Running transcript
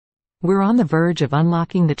We're on the verge of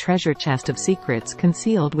unlocking the treasure chest of secrets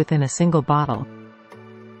concealed within a single bottle.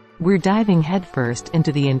 We're diving headfirst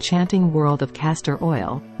into the enchanting world of castor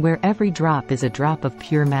oil, where every drop is a drop of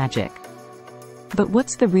pure magic. But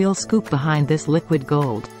what's the real scoop behind this liquid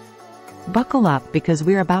gold? Buckle up, because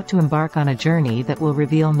we're about to embark on a journey that will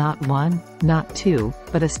reveal not one, not two,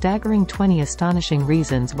 but a staggering 20 astonishing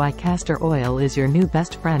reasons why castor oil is your new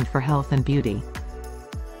best friend for health and beauty.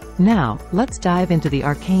 Now, let's dive into the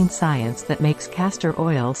arcane science that makes castor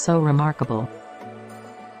oil so remarkable.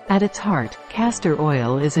 At its heart, castor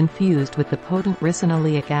oil is infused with the potent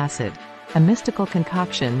ricinoleic acid, a mystical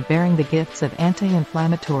concoction bearing the gifts of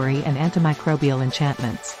anti-inflammatory and antimicrobial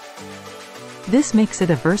enchantments. This makes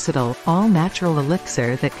it a versatile, all-natural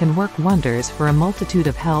elixir that can work wonders for a multitude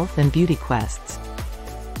of health and beauty quests.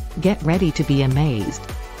 Get ready to be amazed.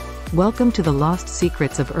 Welcome to the lost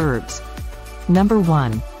secrets of herbs. Number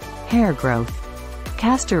 1. Hair growth.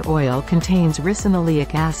 Castor oil contains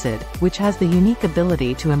ricinoleic acid, which has the unique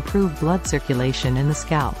ability to improve blood circulation in the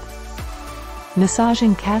scalp.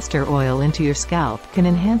 Massaging castor oil into your scalp can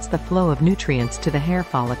enhance the flow of nutrients to the hair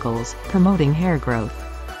follicles, promoting hair growth.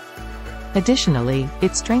 Additionally,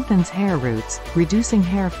 it strengthens hair roots, reducing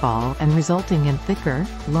hair fall and resulting in thicker,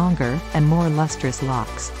 longer, and more lustrous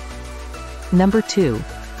locks. Number 2.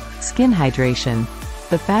 Skin hydration.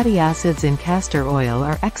 The fatty acids in castor oil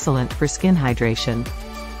are excellent for skin hydration.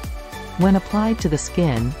 When applied to the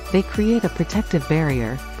skin, they create a protective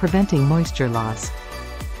barrier, preventing moisture loss.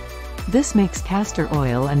 This makes castor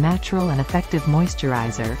oil a natural and effective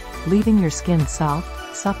moisturizer, leaving your skin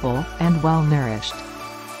soft, supple, and well-nourished.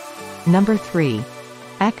 Number 3.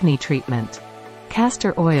 Acne treatment.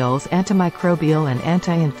 Castor oil's antimicrobial and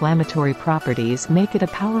anti-inflammatory properties make it a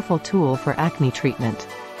powerful tool for acne treatment.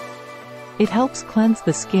 It helps cleanse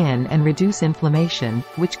the skin and reduce inflammation,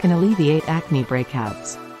 which can alleviate acne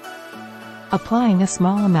breakouts. Applying a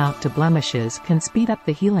small amount to blemishes can speed up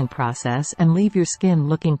the healing process and leave your skin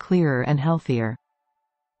looking clearer and healthier.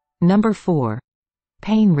 Number 4.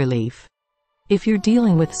 Pain relief. If you're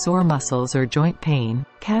dealing with sore muscles or joint pain,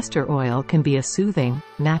 castor oil can be a soothing,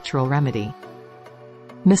 natural remedy.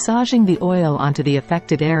 Massaging the oil onto the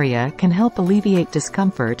affected area can help alleviate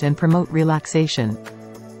discomfort and promote relaxation.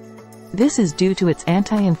 This is due to its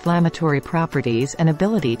anti-inflammatory properties and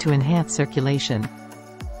ability to enhance circulation.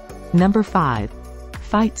 Number 5.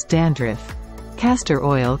 Fights dandruff. Castor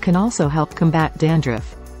oil can also help combat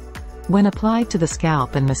dandruff. When applied to the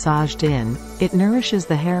scalp and massaged in, it nourishes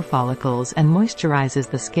the hair follicles and moisturizes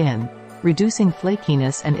the skin, reducing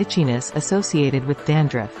flakiness and itchiness associated with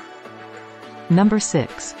dandruff. Number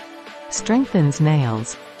 6. Strengthens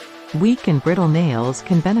nails. Weak and brittle nails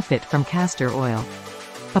can benefit from castor oil.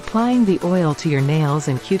 Applying the oil to your nails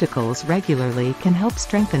and cuticles regularly can help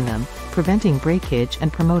strengthen them, preventing breakage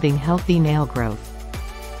and promoting healthy nail growth.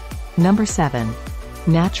 Number 7.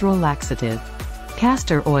 Natural laxative.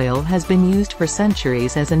 Castor oil has been used for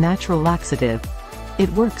centuries as a natural laxative. It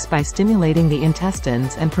works by stimulating the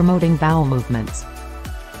intestines and promoting bowel movements.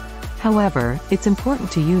 However, it's important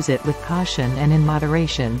to use it with caution and in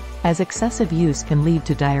moderation, as excessive use can lead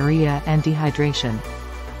to diarrhea and dehydration.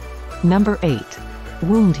 Number 8.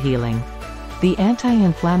 Wound healing. The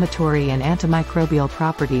anti-inflammatory and antimicrobial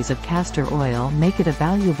properties of castor oil make it a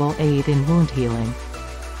valuable aid in wound healing.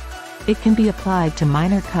 It can be applied to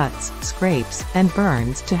minor cuts, scrapes, and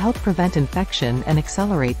burns to help prevent infection and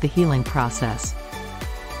accelerate the healing process.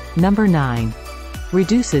 Number 9.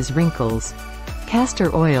 Reduces wrinkles.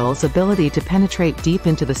 Castor oil's ability to penetrate deep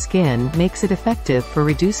into the skin makes it effective for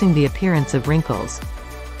reducing the appearance of wrinkles.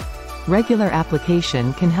 Regular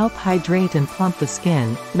application can help hydrate and plump the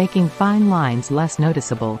skin, making fine lines less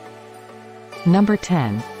noticeable. Number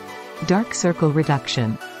 10. Dark circle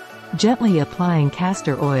reduction. Gently applying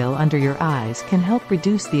castor oil under your eyes can help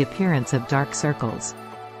reduce the appearance of dark circles.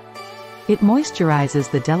 It moisturizes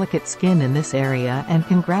the delicate skin in this area and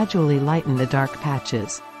can gradually lighten the dark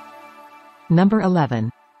patches. Number 11.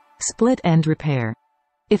 Split end repair.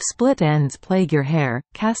 If split ends plague your hair,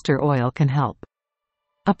 castor oil can help.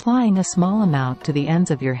 Applying a small amount to the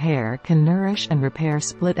ends of your hair can nourish and repair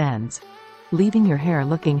split ends, leaving your hair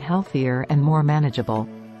looking healthier and more manageable.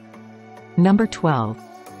 Number 12.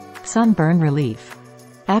 Sunburn relief.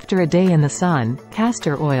 After a day in the sun,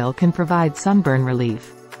 castor oil can provide sunburn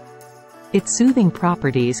relief. Its soothing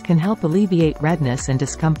properties can help alleviate redness and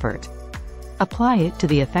discomfort. Apply it to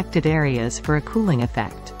the affected areas for a cooling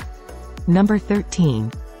effect. Number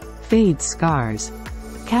 13. Fades scars.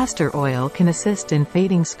 Castor oil can assist in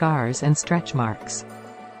fading scars and stretch marks.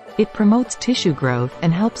 It promotes tissue growth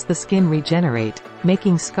and helps the skin regenerate,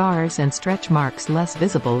 making scars and stretch marks less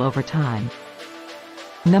visible over time.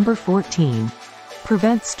 Number 14.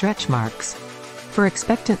 Prevents stretch marks. For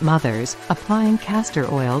expectant mothers, applying castor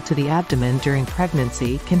oil to the abdomen during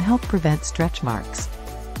pregnancy can help prevent stretch marks.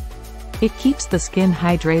 It keeps the skin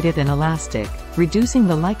hydrated and elastic, reducing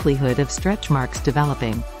the likelihood of stretch marks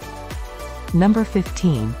developing. Number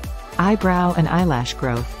 15. Eyebrow and eyelash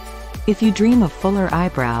growth. If you dream of fuller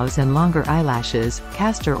eyebrows and longer eyelashes,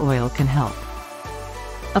 castor oil can help.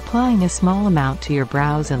 Applying a small amount to your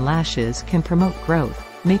brows and lashes can promote growth,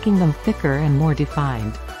 making them thicker and more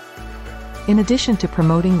defined. In addition to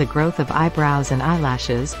promoting the growth of eyebrows and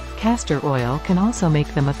eyelashes, castor oil can also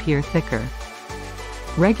make them appear thicker.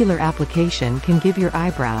 Regular application can give your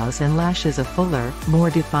eyebrows and lashes a fuller, more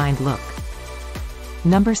defined look.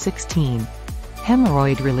 Number 16.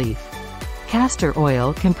 Hemorrhoid relief. Castor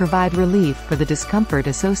oil can provide relief for the discomfort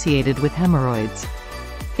associated with hemorrhoids.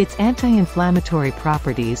 Its anti-inflammatory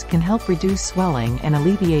properties can help reduce swelling and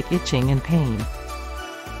alleviate itching and pain.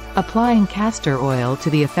 Applying castor oil to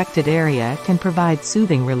the affected area can provide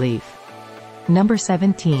soothing relief. Number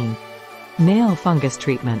 17. Nail fungus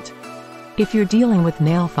treatment. If you're dealing with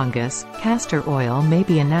nail fungus, castor oil may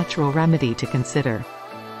be a natural remedy to consider.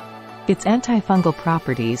 Its antifungal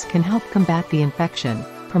properties can help combat the infection,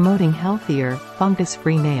 promoting healthier,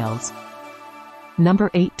 fungus-free nails. Number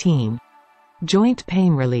 18. Joint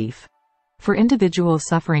pain relief. For individuals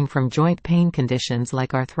suffering from joint pain conditions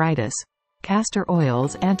like arthritis, castor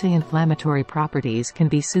oil's anti-inflammatory properties can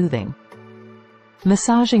be soothing.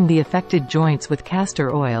 Massaging the affected joints with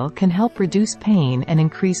castor oil can help reduce pain and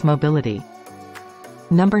increase mobility.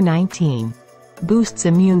 Number 19. Boosts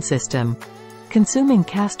immune system. Consuming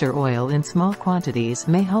castor oil in small quantities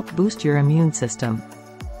may help boost your immune system.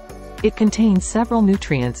 It contains several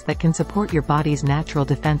nutrients that can support your body's natural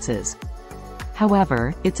defenses.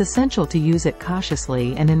 However, it's essential to use it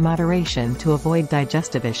cautiously and in moderation to avoid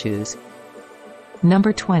digestive issues.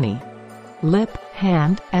 Number 20. Lip,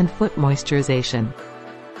 hand, and foot moisturization.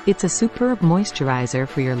 It's a superb moisturizer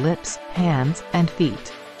for your lips, hands, and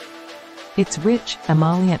feet. Its rich,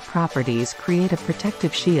 emollient properties create a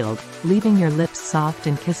protective shield, leaving your lips soft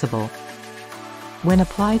and kissable. When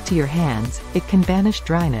applied to your hands, it can banish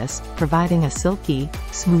dryness, providing a silky,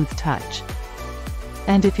 smooth touch.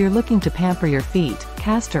 And if you're looking to pamper your feet,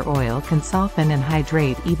 castor oil can soften and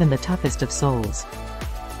hydrate even the toughest of soles.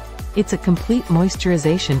 It's a complete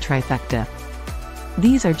moisturization trifecta.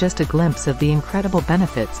 These are just a glimpse of the incredible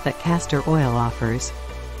benefits that castor oil offers.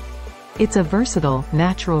 It's a versatile,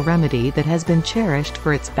 natural remedy that has been cherished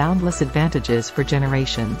for its boundless advantages for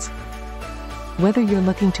generations. Whether you're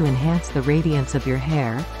looking to enhance the radiance of your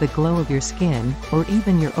hair, the glow of your skin, or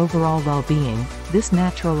even your overall well-being, this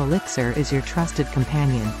natural elixir is your trusted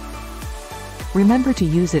companion. Remember to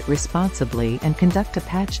use it responsibly and conduct a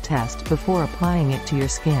patch test before applying it to your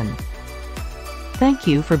skin. Thank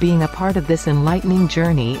you for being a part of this enlightening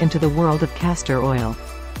journey into the world of castor oil.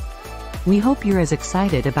 We hope you're as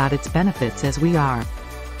excited about its benefits as we are.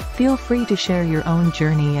 Feel free to share your own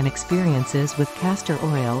journey and experiences with castor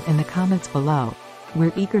oil in the comments below.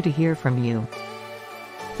 We're eager to hear from you.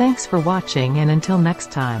 Thanks for watching, and until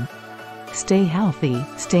next time, stay healthy,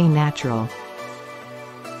 stay natural.